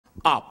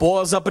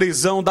Após a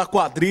prisão da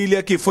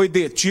quadrilha que foi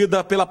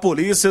detida pela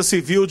Polícia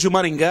Civil de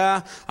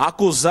Maringá,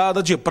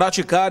 acusada de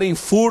praticarem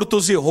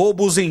furtos e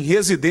roubos em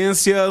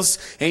residências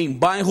em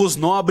bairros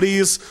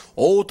nobres,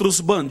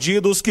 outros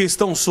bandidos que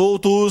estão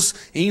soltos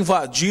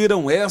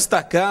invadiram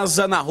esta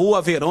casa na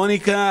Rua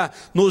Verônica,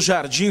 no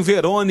Jardim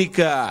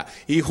Verônica,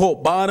 e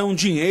roubaram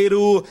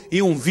dinheiro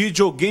e um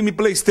videogame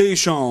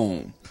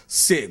PlayStation.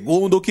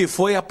 Segundo o que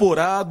foi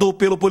apurado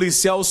pelo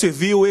policial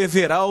civil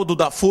Everaldo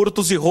da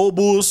Furtos e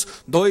Roubos,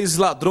 2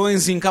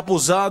 ladrões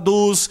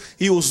encapuzados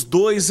e os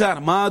 2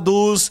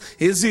 armados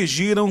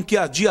exigiram que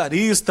a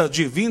diarista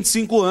de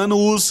 25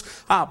 anos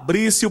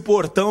abrisse o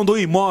portão do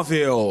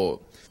imóvel.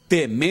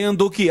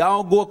 Temendo que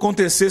algo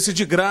acontecesse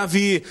de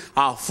grave,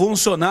 a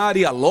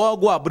funcionária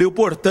logo abriu o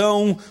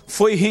portão,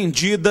 foi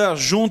rendida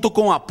junto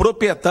com a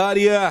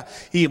proprietária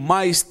e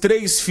mais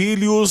 3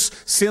 filhos,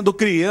 sendo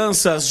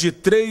crianças de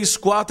 3,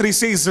 4 e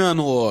 6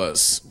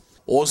 anos.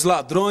 Os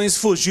ladrões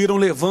fugiram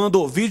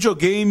levando o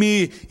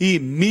videogame e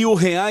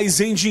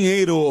R$1.000 em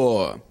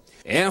dinheiro.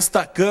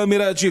 Esta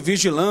câmera de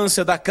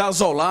vigilância da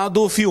casa ao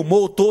lado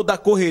filmou toda a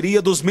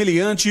correria dos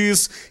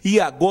meliantes e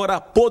agora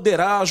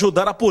poderá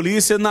ajudar a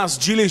polícia nas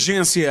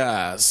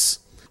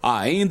diligências.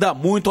 Ainda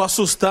muito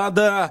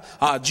assustada,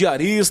 a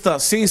diarista,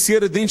 sem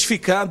ser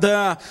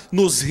identificada,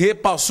 nos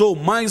repassou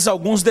mais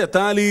alguns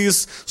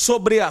detalhes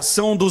sobre a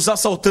ação dos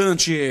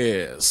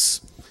assaltantes.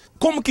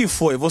 Como que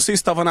foi? Você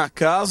estava na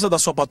casa da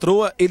sua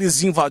patroa,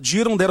 eles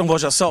invadiram, deram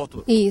voz de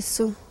assalto?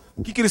 Isso.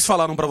 O que eles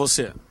falaram pra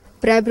você?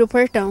 Pra abrir o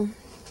portão.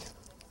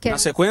 Na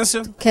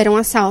sequência? Que era um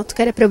assalto,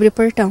 que era pra abrir o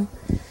portão.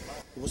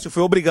 Você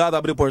foi obrigada a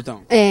abrir o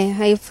portão? É,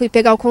 aí eu fui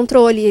pegar o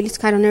controle, eles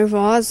ficaram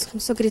nervosos,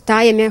 começou a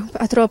gritar e a minha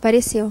patroa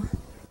apareceu.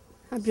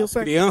 Abriu o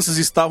portão. As crianças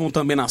estavam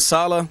também na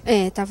sala?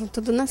 É, estavam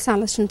tudo na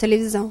sala, assistindo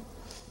televisão.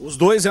 Os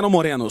 2 eram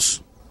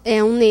morenos?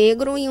 É, um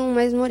negro e um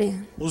mais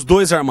moreno. Os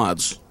 2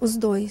 armados? Os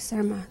 2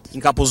 armados.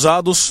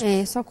 Encapuzados?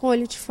 É, só com o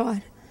olho de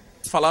fora.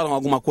 Falaram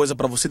alguma coisa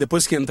pra você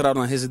depois que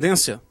entraram na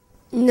residência?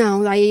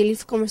 Não, aí ele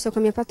conversou com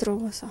a minha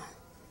patroa só.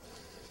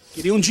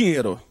 Queriam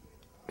dinheiro?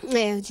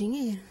 É, o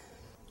dinheiro.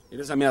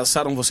 Eles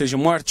ameaçaram vocês de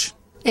morte?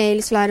 É,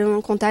 eles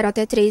falaram, contaram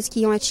até 3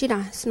 que iam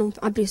atirar se não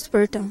abrisse o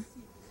portão.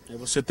 Aí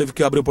você teve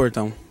que abrir o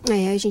portão?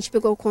 É, a gente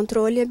pegou o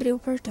controle e abriu o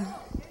portão.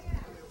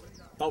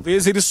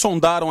 Talvez eles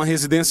sondaram a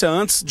residência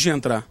antes de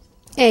entrar?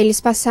 É,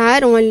 eles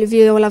passaram, ele viu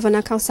eu lavando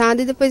a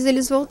calçada e depois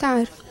eles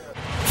voltaram.